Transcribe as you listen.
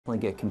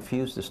Get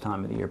confused this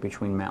time of the year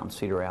between mountain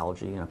cedar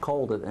allergy and a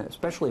cold,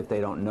 especially if they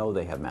don't know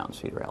they have mountain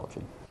cedar allergy.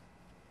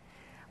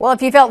 Well,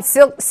 if you felt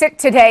sick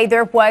today,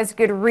 there was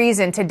good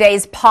reason.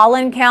 Today's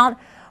pollen count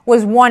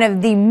was one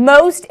of the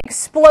most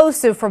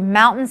explosive for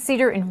mountain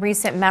cedar in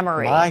recent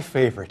memory. My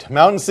favorite.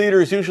 Mountain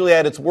cedar is usually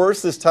at its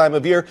worst this time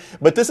of year,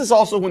 but this is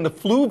also when the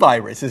flu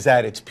virus is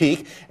at its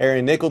peak.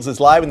 Erin Nichols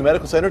is live in the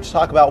medical center to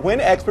talk about when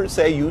experts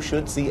say you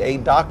should see a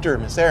doctor.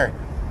 Miss Erin.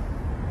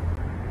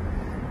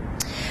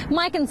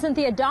 Mike and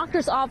Cynthia,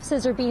 doctors'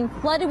 offices are being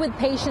flooded with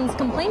patients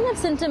complaining of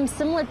symptoms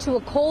similar to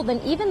a cold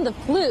and even the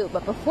flu.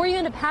 But before you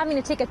end up having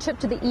to take a trip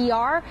to the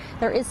ER,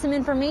 there is some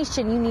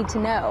information you need to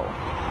know.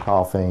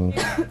 Coughing,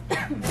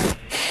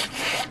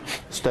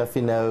 stuffy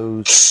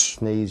nose,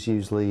 sneeze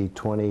usually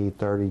 20,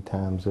 30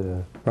 times a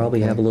day.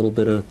 Probably have a little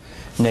bit of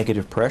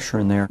negative pressure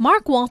in there.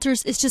 Mark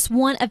Walters is just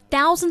one of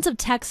thousands of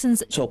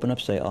Texans Let's open up,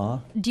 say ah.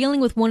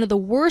 dealing with one of the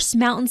worst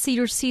mountain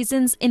cedar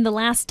seasons in the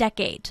last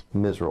decade.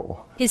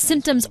 Miserable. His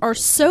symptoms are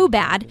so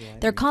bad,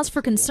 they're cause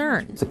for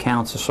concern. The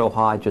counts are so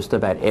high, just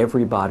about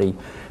everybody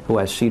who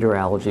has cedar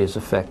allergy is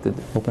affected.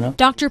 Open up.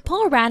 Dr.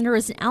 Paul Radner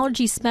is an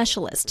allergy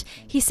specialist.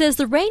 He says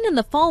the rain in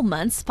the fall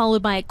months,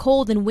 followed by a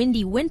cold and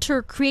windy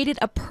winter, created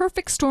a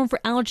perfect storm for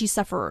allergy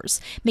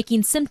sufferers,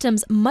 making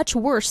symptoms much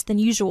worse than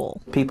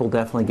usual. People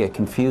definitely get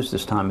confused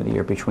this time of the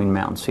year between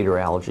mountain cedar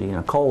allergy and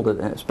a cold,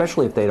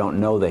 especially if they don't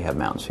know they have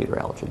mountain cedar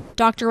allergy.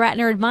 Dr.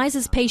 Radner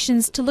advises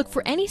patients to look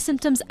for any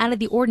symptoms out of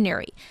the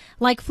ordinary.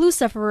 Like flu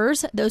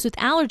sufferers, those with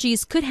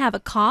allergies could have a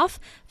cough,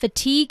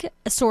 fatigue,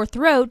 a sore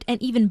throat, and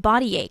even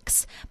body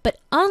aches. But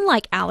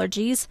unlike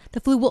allergies, the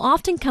flu will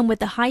often come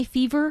with a high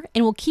fever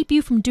and will keep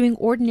you from doing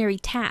ordinary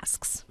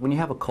tasks. When you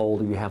have a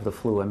cold or you have the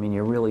flu, I mean,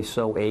 you're really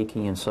so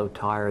achy and so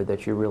tired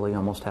that you really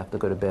almost have to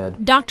go to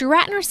bed. Dr.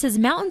 Radner says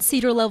mountain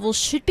cedar levels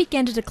should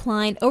begin to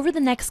decline over the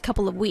next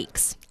couple of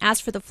weeks. As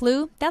for the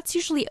flu, that's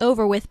usually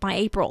over with by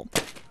April.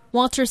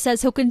 Walter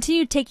says he'll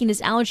continue taking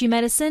his allergy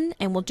medicine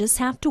and will just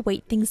have to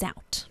wait things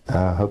out.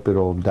 I hope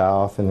it'll die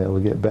off and it'll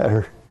get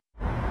better.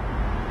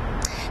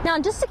 Now,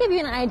 just to give you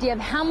an idea of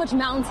how much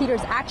mountain cedar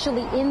is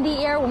actually in the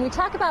air, when we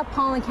talk about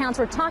pollen counts,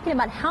 we're talking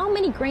about how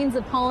many grains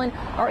of pollen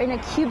are in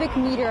a cubic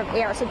meter of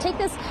air. So take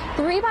this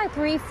 3 by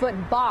 3 foot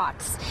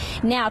box.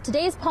 Now,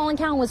 today's pollen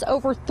count was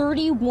over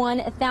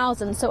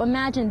 31,000. So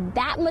imagine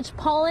that much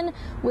pollen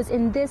was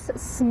in this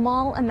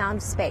small amount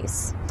of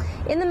space.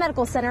 In the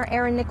medical center,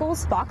 Erin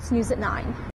Nichols, Fox News at 9.